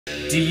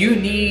Do you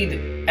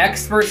need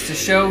experts to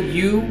show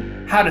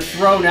you how to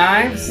throw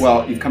knives?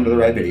 Well, you've come to the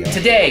right video.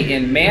 Today,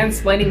 in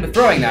Mansplaining with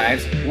Throwing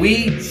Knives,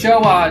 we show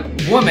a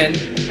woman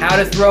how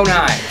to throw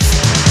knives.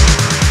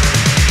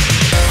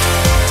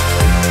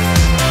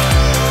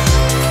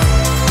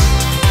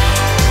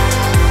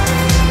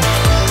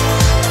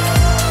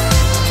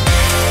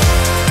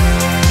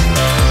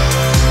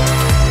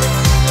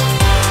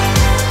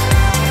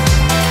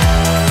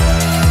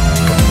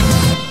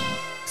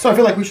 So I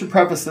feel like we should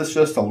preface this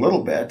just a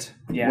little bit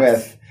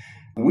with,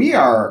 we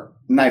are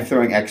knife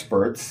throwing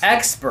experts.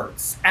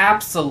 Experts.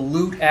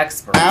 Absolute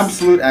experts.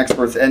 Absolute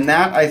experts. And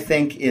that, I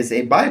think, is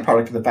a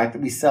byproduct of the fact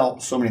that we sell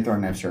so many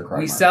throwing knives here at KarateMart.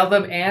 We sell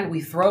them and we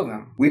throw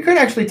them. We could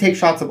actually take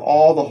shots of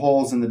all the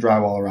holes in the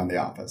drywall around the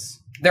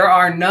office. There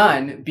are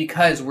none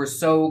because we're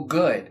so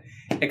good.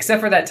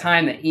 Except for that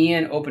time that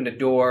Ian opened a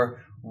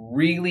door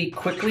really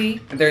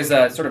quickly. There's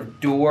a sort of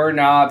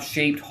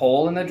doorknob-shaped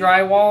hole in the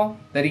drywall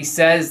that he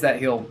says that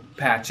he'll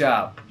patch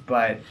up,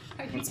 but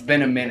it's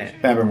been a minute.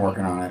 I've been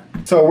working on it.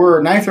 So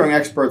we're knife throwing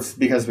experts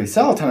because we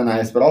sell a ton of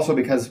knives, but also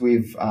because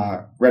we've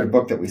read a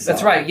book that we sell.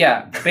 That's right,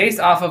 yeah.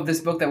 Based off of this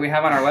book that we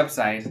have on our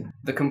website,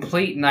 The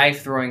Complete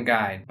Knife Throwing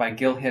Guide by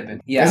Gil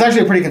Hibben. Yeah. It's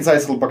actually a pretty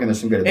concise little book and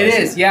there's some good advice.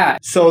 It is, yeah.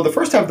 So the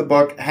first half of the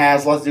book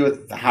has lots to do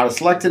with how to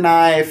select a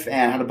knife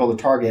and how to build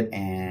a target,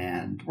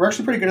 and we're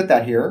actually pretty good at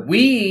that here.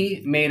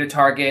 We made a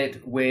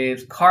target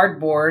with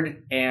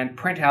cardboard and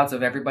printouts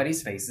of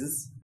everybody's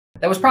faces.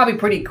 That was probably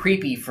pretty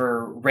creepy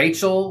for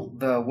Raychel,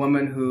 the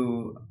woman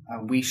who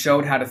we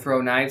showed how to throw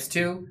knives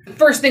to. The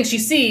first thing she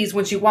sees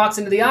when she walks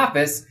into the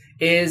office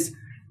is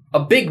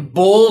a big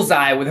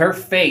bullseye with her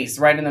face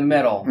right in the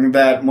middle.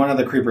 That one of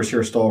the creepers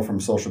here stole from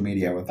social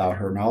media without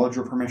her knowledge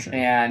or permission.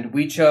 And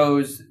we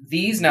chose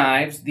these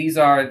knives. These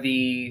are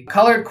the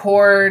colored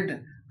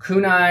cord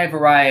kunai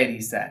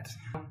variety set.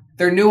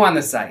 They're new on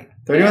the site.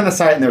 They're new on the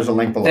site, and there's a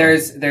link below.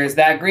 There's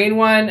that green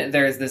one,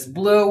 there's this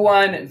blue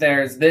one,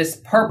 there's this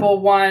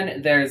purple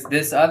one, there's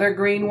this other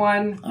green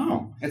one.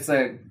 Oh. It's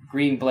a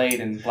green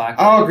blade and black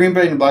blade. Oh, green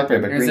blade and black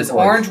blade, but there's green this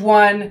cords. orange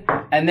one,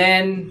 and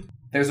then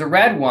there's a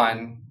red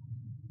one.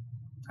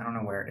 I don't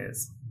know where it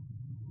is.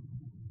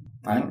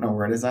 I don't know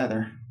where it is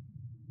either.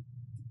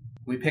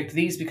 We picked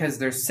these because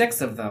there's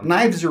 6 of them.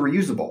 Knives are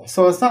reusable.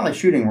 So it's not like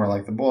shooting where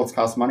like the bullets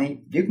cost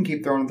money. You can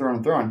keep throwing and throwing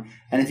and throwing.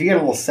 And if you get a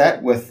little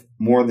set with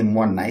more than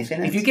one knife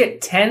in it. If you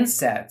get 10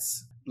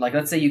 sets, like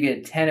let's say you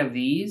get 10 of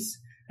these,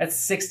 that's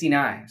 60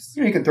 knives.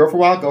 You can throw for a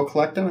while, go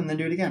collect them, and then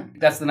do it again.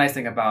 That's the nice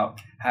thing about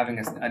having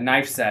a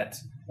knife set.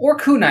 Or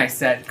kunai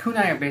set.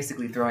 Kunai are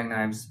basically throwing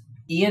knives.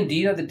 Ian, do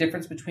you know the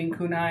difference between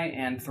kunai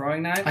and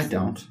throwing knives? I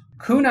don't.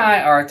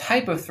 Kunai are a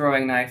type of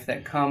throwing knife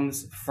that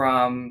comes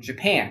from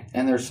Japan.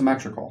 And they're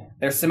symmetrical.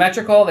 They're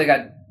symmetrical. They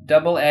got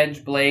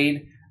double-edged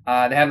blade.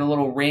 They have a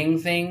little ring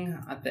thing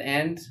at the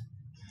end.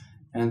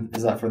 And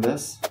is that for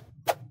this?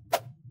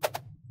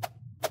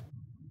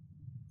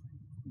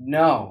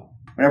 No.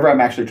 Whenever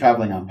I'm actually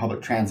traveling on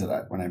public transit,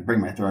 when I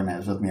bring my throwing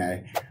knives with me,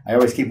 I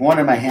always keep one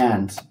in my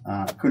hand,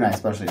 kunai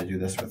especially, to do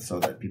this with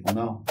so that people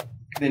know.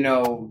 They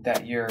know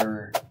that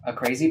you're a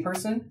crazy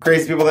person?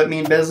 Crazy people that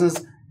mean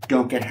business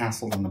don't get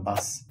hassled on the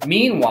bus.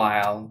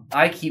 Meanwhile,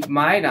 I keep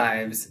my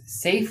knives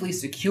safely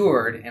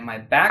secured in my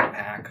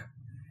backpack,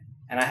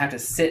 and I have to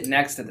sit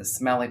next to the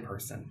smelly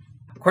person.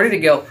 According to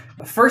Gil,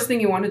 the first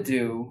thing you want to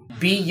do,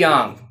 be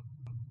young.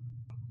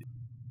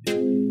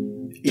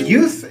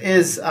 Youth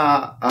is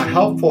a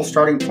helpful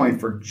starting point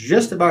for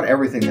just about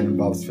everything that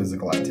involves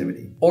physical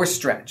activity. Or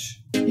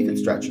stretch. You can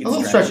stretch. A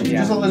little stretching.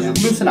 Yeah.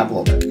 Just loosen up a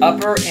little bit.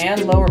 Upper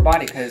and lower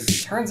body,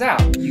 because turns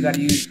out you got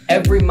to use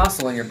every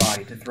muscle in your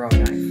body to throw a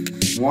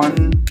knife.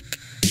 One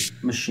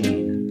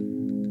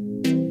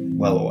machine.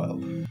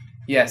 Well-oiled.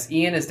 Yes,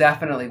 Ian is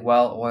definitely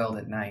well-oiled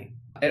at night.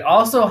 It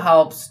also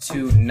helps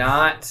to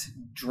not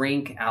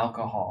drink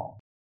alcohol.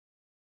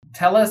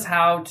 Tell us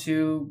how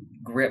to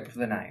grip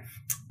the knife.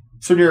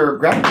 So you're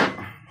grabbing...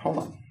 Hold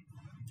on.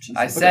 Jeez,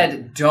 I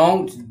said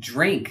don't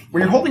drink.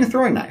 When you're holding a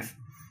throwing knife,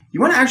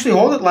 you want to actually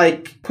hold it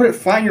like, put it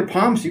flat in your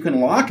palm so you can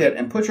lock it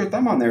and put your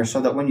thumb on there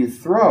so that when you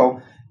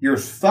throw, your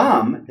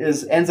thumb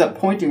ends up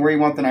pointing where you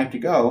want the knife to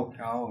go.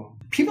 Oh.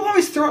 People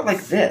always throw it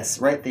like this,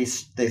 right? They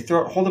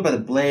throw it, hold it by the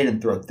blade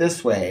and throw it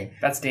this way.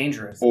 That's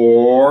dangerous.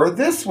 Or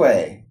this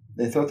way.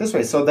 They throw it this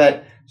way so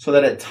that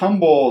it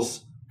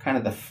tumbles kind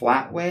of the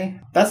flat way.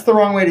 That's the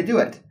wrong way to do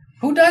it.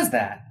 Who does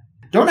that?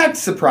 Don't act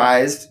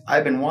surprised.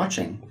 I've been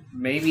watching.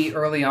 Maybe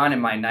early on in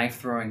my knife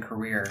throwing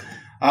career.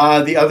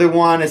 The other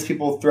one is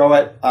people throw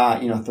it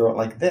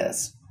like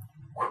this.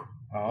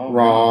 Oh.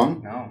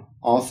 Wrong. No.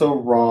 Also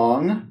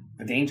wrong.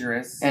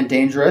 Dangerous. And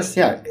dangerous,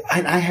 yeah.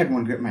 I had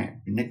one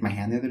nick my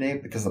hand the other day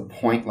because the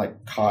point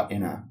caught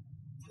in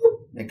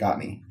it got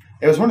me.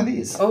 It was one of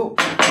these. Oh.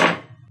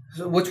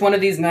 So which one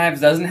of these knives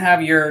doesn't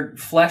have your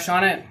flesh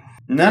on it?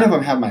 None of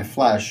them have my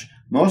flesh.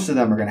 Most of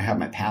them are going to have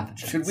my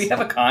pathogens. Should we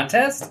have a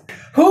contest?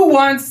 Who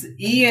wants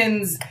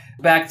Ian's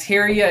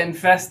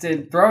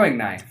bacteria-infested throwing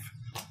knife?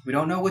 We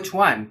don't know which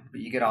one, but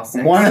you get all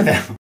 6. One of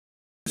them.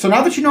 So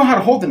now that you know how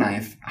to hold the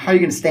knife, how are you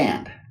going to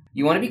stand?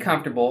 You want to be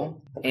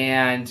comfortable,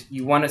 and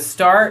you want to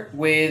start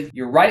with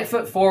your right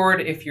foot forward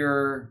if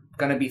you're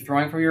going to be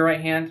throwing from your right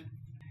hand.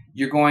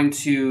 You're going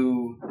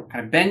to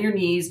kind of bend your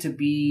knees to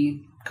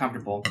be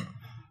comfortable,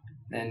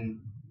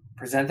 then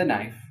present the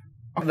knife.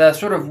 The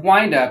sort of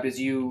wind up is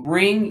you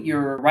bring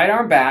your right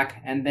arm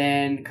back and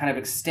then kind of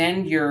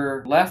extend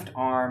your left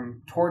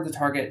arm toward the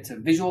target to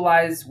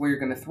visualize where you're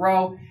going to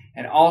throw,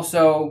 and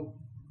also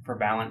for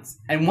balance.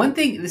 And one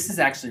thing, this is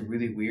actually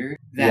really weird,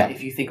 that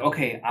if you think,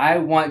 okay, I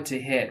want to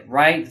hit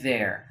right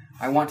there,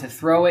 I want to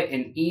throw it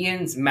in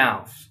Ian's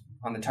mouth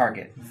on the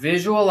target.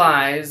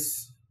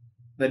 Visualize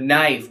the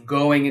knife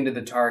going into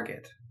the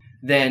target.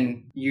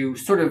 Then you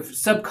sort of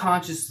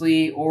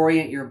subconsciously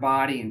orient your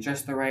body in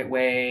just the right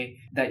way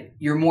that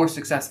you're more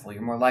successful,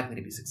 you're more likely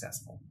to be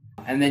successful.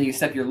 And then you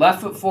step your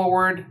left foot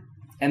forward,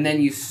 and then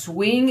you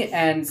swing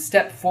and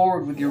step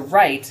forward with your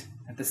right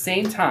at the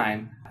same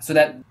time so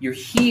that your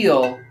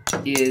heel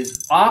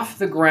is off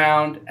the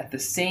ground at the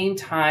same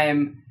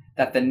time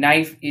that the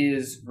knife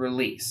is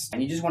released.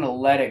 And you just want to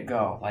let it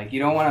go. Like,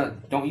 you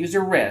don't use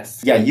your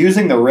wrist. Yeah,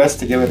 using the wrist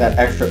to give it that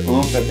extra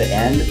oomph at the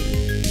end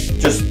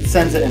just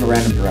sends it in a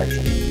random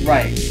direction.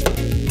 Right.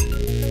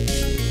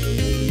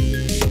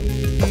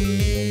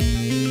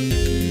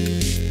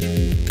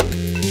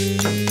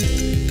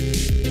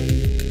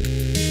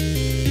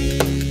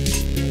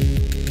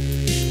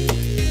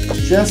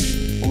 Just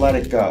let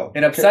it go.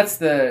 It upsets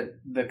the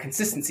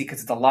consistency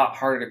because it's a lot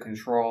harder to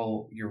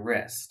control your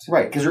wrist.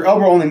 Right, because your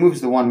elbow only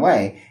moves the one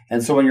way.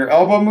 And so when your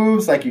elbow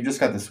moves, like you just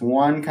got this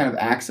one kind of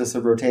axis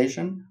of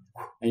rotation,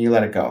 and you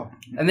let it go.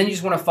 And then you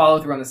just want to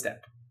follow through on the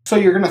step. So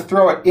you're going to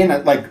throw it in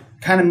at like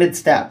kind of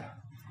mid-step.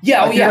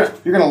 Yeah, like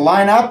you're going to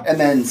line up and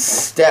then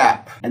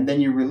step, and then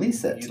you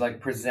release it. You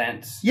like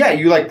present. Yeah,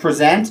 you like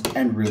present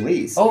and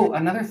release. Oh,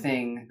 another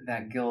thing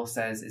that Gil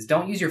says is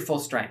don't use your full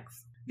strength.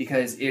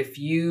 Because if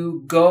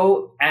you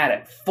go at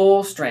it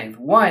full strength,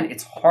 one,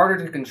 it's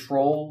harder to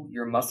control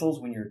your muscles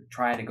when you're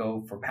trying to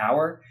go for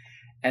power.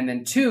 And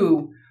then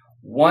two,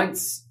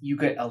 once you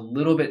get a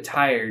little bit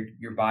tired,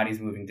 your body's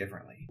moving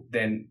differently.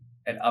 Then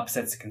it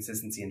upsets the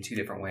consistency in two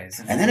different ways.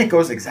 And then it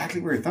goes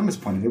exactly where your thumb is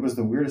pointed. It was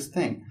the weirdest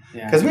thing.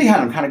 Because Yeah. we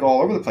had them kind of go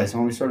all over the place.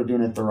 And when we started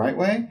doing it the right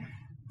way,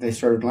 they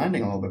started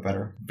landing a little bit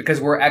better. Because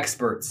we're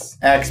experts.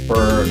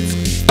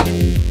 Experts.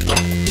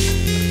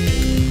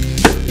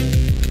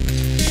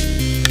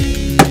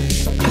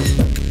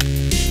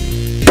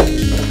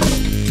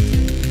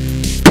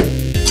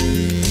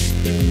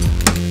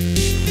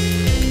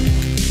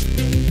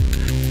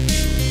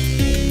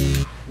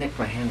 Nick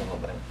my hand a little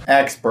bit.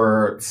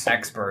 Experts.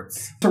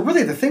 Experts. So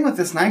really the thing with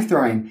this knife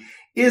throwing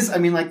is, I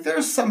mean, like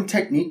there's some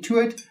technique to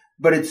it,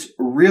 but it's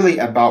really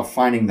about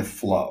finding the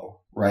flow,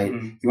 right?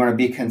 Mm-hmm. You want to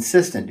be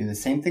consistent, do the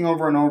same thing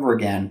over and over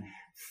again,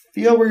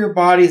 feel where your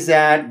body's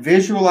at,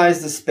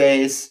 visualize the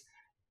space,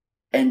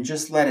 and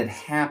just let it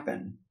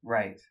happen.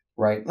 Right.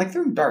 Right? Like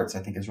throwing darts,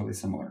 I think, is really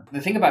similar. The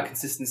thing about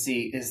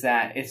consistency is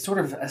that it's sort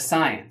of a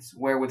science,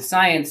 where with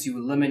science you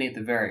eliminate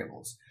the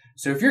variables.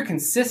 So if you're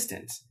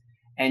consistent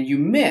and you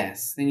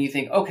miss, then you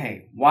think,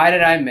 okay, why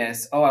did I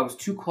miss? Oh, I was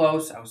too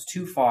close, I was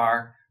too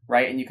far,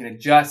 right? And you can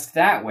adjust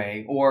that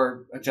way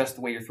or adjust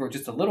the way you throw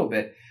just a little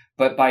bit.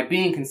 But by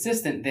being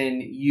consistent,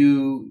 then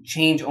you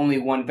change only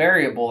one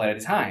variable at a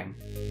time.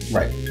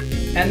 Right.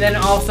 And then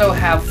also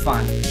have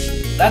fun.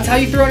 That's how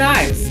you throw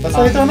knives. That's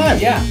how you throw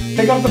knives. Yeah.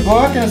 Pick up the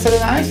book and a set of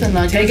knives and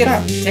Take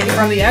it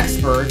from the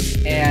experts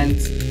and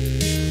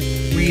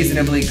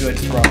reasonably good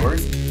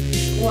throwers.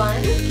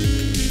 1,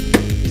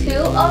 2,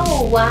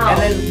 oh wow.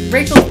 And then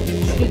Rachel, she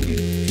didn't do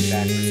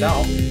that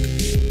herself.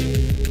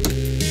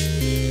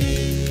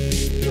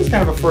 It was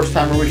kind of a first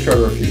time where we showed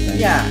her a few things.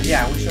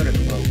 Yeah, we showed her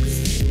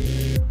folks.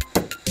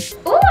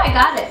 Oh, I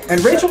got it.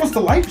 And Rachel was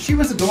delight. She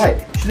was a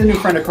delight. She's a new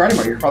friend of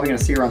KarateMart. You're probably going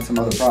to see her on some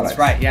other products. That's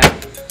right, yeah.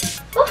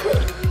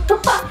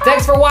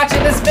 Thanks for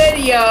watching this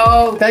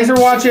video. Thanks for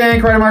watching.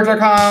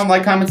 KarateMart.com.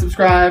 Like, comment,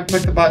 subscribe.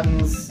 Click the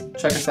buttons.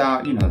 Check us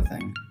out. You know the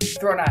thing.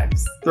 Throw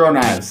knives. Throw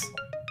knives.